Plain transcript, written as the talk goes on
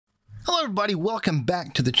Hello everybody, welcome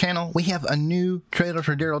back to the channel. We have a new trailer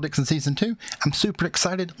for Daryl Dixon Season 2. I'm super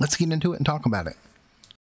excited. Let's get into it and talk about it.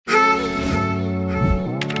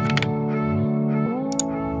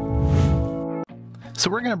 So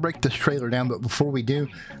we're going to break this trailer down, but before we do,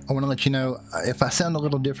 I want to let you know if I sound a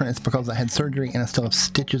little different, it's because I had surgery and I still have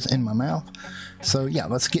stitches in my mouth. So yeah,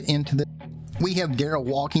 let's get into this. We have Daryl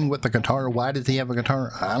walking with a guitar. Why does he have a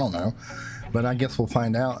guitar? I don't know, but I guess we'll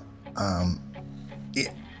find out.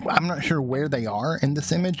 I'm not sure where they are in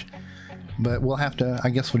this image, but we'll have to, I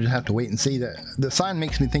guess we'll just have to wait and see. That the sign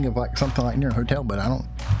makes me think of like something like near a hotel, but I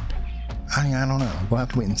don't know. We'll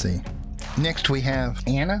have to wait and see. Next we have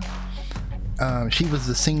Anna. She was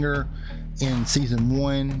the singer in season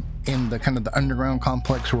 1 in the kind of the underground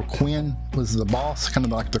complex where Quinn was the boss, kind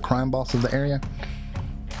of like the crime boss of the area.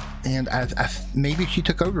 And maybe she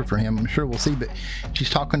took over for him. I'm sure we'll see, but she's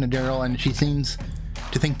talking to Daryl and she seems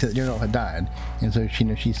to think that Daryl had died, and so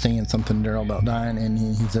she's saying something to Daryl about dying, and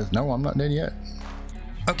he says, no, I'm not dead yet.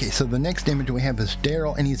 Okay, so the next image we have is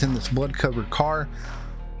Daryl, and he's in this blood-covered car.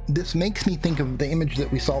 This makes me think of the image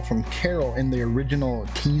that we saw from Carol in the original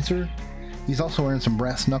teaser. He's also wearing some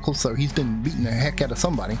brass knuckles, so he's been beating the heck out of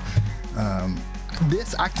somebody.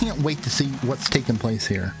 I can't wait to see what's taking place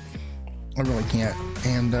here. I really can't.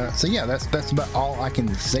 And so yeah, that's about all I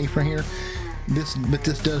can say for here. But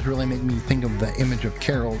this does really make me think of the image of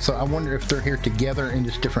Carol, so I wonder if they're here together in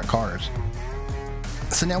just different cars.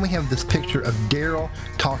 So now we have this picture of Daryl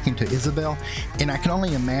talking to Isabel, and I can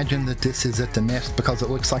only imagine that this is at the nest because it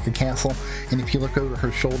looks like a castle, and if you look over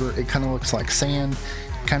her shoulder, it kind of looks like sand,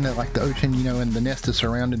 kind of like the ocean, you know, and the nest is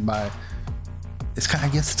surrounded by, it's kind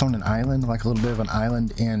of, I guess it's on an island, like a little bit of an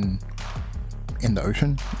island in the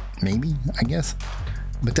ocean, maybe, I guess.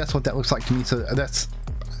 But that's what that looks like to me, so that's,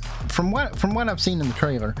 from what I've seen in the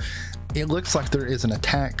trailer, it looks like there is an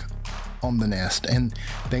attack on the nest, and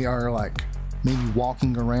they are like maybe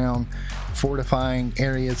walking around fortifying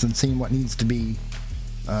areas and seeing what needs to be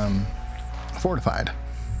fortified.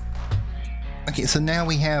 Okay, so now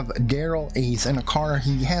we have Daryl. He's in a car.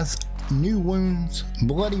 He has new wounds,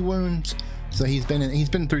 bloody wounds. So he's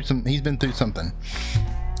been through something.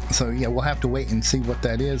 So yeah, we'll have to wait and see what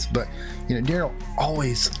that is. But you know, Daryl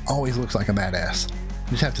always looks like a badass.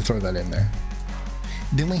 Just have to throw that in there.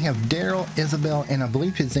 Then we have Daryl, Isabel, and I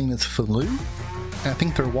believe his name is Falou. And I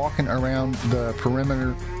think they're walking around the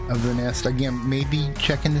perimeter of the nest. Again, maybe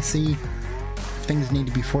checking to see if things need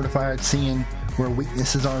to be fortified, seeing where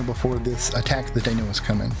weaknesses are before this attack that they know is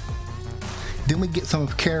coming. Then we get some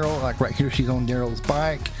of Carol, like right here, she's on Daryl's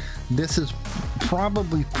bike. This is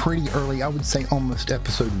probably pretty early, I would say almost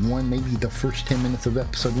episode 1, maybe the first 10 minutes of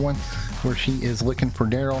episode 1, where she is looking for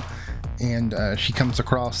Daryl. And she comes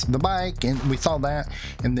across the bike, and we saw that,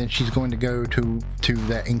 and then she's going to go to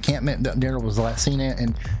that encampment that Daryl was last seen at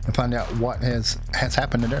and find out what has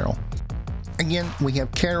happened to Daryl. Again, we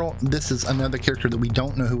have Carol. This is another character that we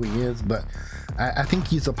don't know who he is, but I think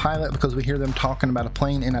he's a pilot because we hear them talking about a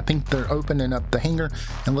plane, and I think they're opening up the hangar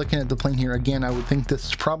and looking at the plane here. Again, I would think this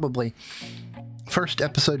is probably first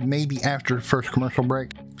episode, maybe after first commercial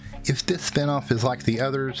break. If this spinoff is like the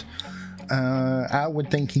others, I would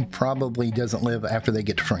think he probably doesn't live after they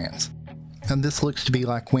get to France. And this looks to be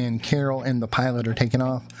like when Carol and the pilot are taking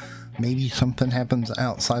off. Maybe something happens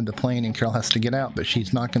outside the plane and Carol has to get out, but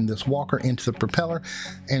she's knocking this walker into the propeller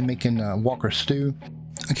and making Walker stew.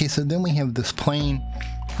 Okay, so then we have this plane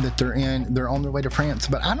that they're in. They're on their way to France,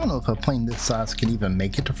 but I don't know if a plane this size could even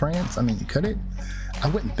make it to France. I mean, could it? I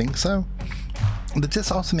wouldn't think so. But this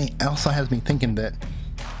also has me thinking that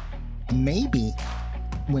maybe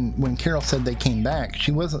when Carol said they came back,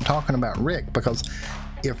 she wasn't talking about Rick, because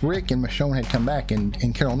if Rick and Michonne had come back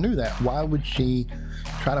and Carol knew that, why would she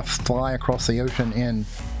try to fly across the ocean in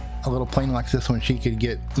a little plane like this when she could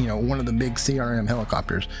get, you know, one of the big CRM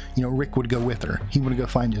helicopters? You know, Rick would go with her. He would go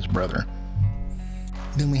find his brother.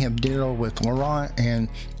 Then we have Daryl with Laurent and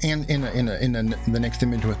in the next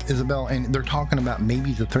image with Isabel, and they're talking about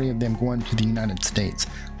maybe the three of them going to the United States,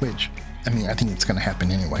 which, I mean, I think it's going to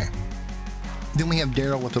happen anyway. Then we have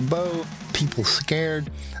Daryl with a bow, people scared.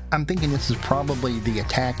 I'm thinking this is probably the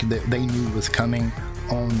attack that they knew was coming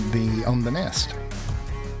on the nest.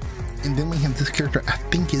 And then we have this character, I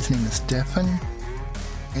think his name is Stefan,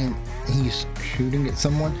 and he's shooting at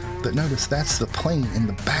someone, but notice that's the plane in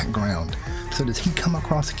the background. So does he come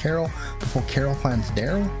across Carol before Carol finds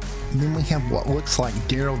Daryl? And then we have what looks like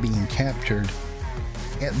Daryl being captured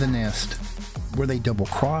at the nest. Were they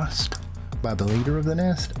double-crossed by the leader of the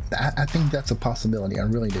nest? I think that's a possibility, I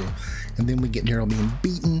really do. And then we get Daryl being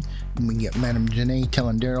beaten, and we get Madame Janae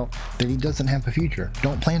telling Daryl that he doesn't have a future.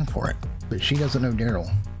 Don't plan for it. But she doesn't know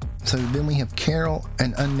Daryl. So then we have Carol,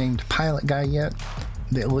 an unnamed pilot guy yet.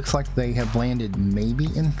 It looks like they have landed maybe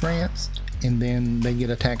in France, and then they get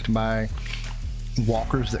attacked by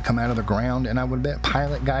walkers that come out of the ground, and I would bet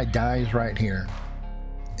pilot guy dies right here.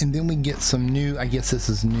 And then we get some new, I guess this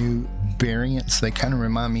is new variants. They kind of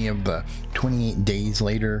remind me of the 28 Days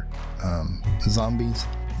Later zombies.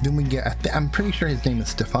 Then we get, I'm pretty sure his name is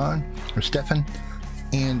Stefan,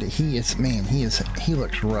 and he is, man, he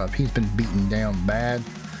looks rough. He's been beaten down bad.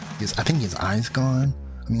 I think his eye's gone.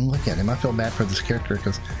 I mean, look at him. I feel bad for this character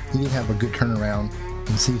because he did have a good turnaround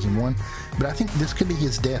in season 1, but I think this could be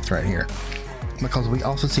his death right here, because we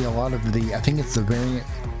also see a lot of the, I think it's the variant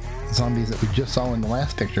zombies that we just saw in the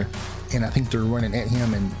last picture, and I think they're running at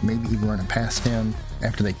him and maybe even running past him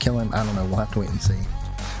after they kill him. I don't know, we'll have to wait and see.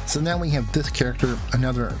 So now we have this character,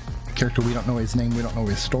 another character, we don't know his name, we don't know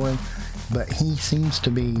his story, but he seems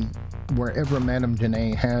to be wherever Madame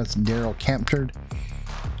Janae has Daryl captured,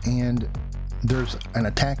 and there's an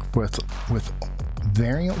attack with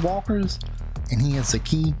variant walkers, and he has the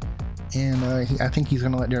key, and I think he's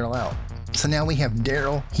gonna let Daryl out. So now we have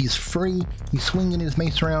Daryl. He's free. He's swinging his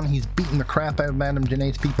mace around. He's beating the crap out of Madame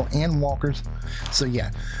Janae's people and walkers. So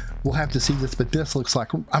yeah, we'll have to see this, but this looks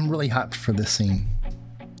like, I'm really hyped for this scene.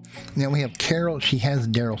 Now we have Carol. She has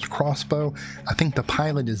Daryl's crossbow. I think the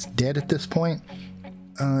pilot is dead at this point.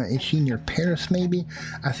 Is she near Paris maybe?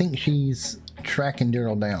 I think she's tracking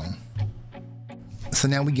Daryl down. So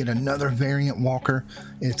now we get another variant walker.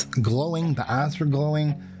 It's glowing. The eyes are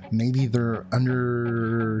glowing. Maybe they're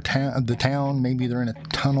under the town. Maybe they're in a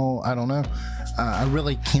tunnel. I don't know. I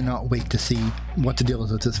really cannot wait to see what the deal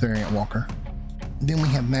is with this variant walker. Then we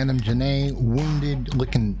have Madame Janae wounded,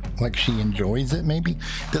 looking like she enjoys it maybe.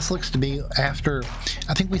 This looks to be after,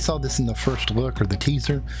 I think we saw this in the first look or the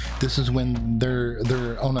teaser. This is when they're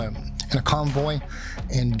on in a convoy,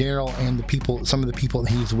 and Daryl and the people, some of the people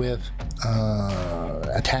that he's with,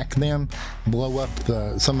 attack them, blow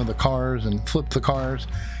up some of the cars and flip the cars,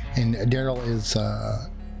 and Daryl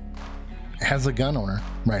has a gun on her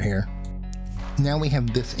right here. Now we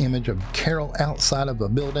have this image of Carol outside of a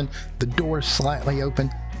building. The door is slightly open.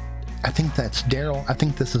 I think that's Daryl. I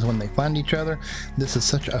think this is when they find each other. This is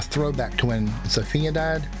such a throwback to when Sophia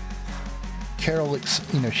died. Carol looks,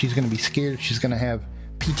 you know, she's going to be scared. She's going to have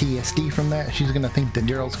PTSD from that. She's going to think that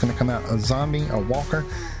Daryl's going to come out a zombie, a walker,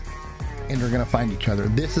 and they're going to find each other.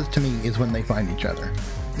 This is, to me, is when they find each other.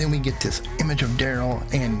 Then we get this image of Daryl,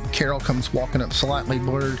 and Carol comes walking up slightly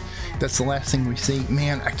blurred. That's the last thing we see.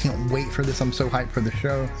 Man, I can't wait for this. I'm so hyped for the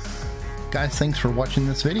show. Guys, thanks for watching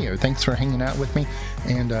this video. Thanks for hanging out with me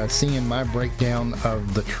and seeing my breakdown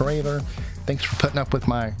of the trailer. Thanks for putting up with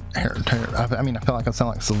my hair. I mean, I feel like I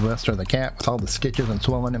sound like Sylvester the cat with all the stitches and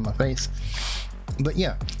swelling in my face. But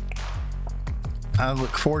yeah, I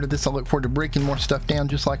look forward to this. I look forward to breaking more stuff down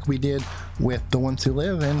just like we did with The Ones Who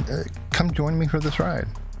Live, and come join me for this ride.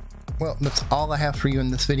 Well, that's all I have for you in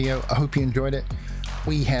this video. I hope you enjoyed it.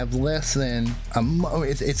 We have less than a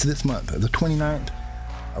month. It's this month, the 29th.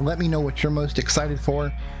 Let me know what you're most excited for.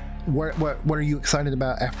 What are you excited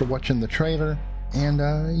about after watching the trailer?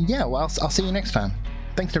 And yeah, well, I'll see you next time.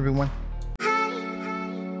 Thanks, everyone.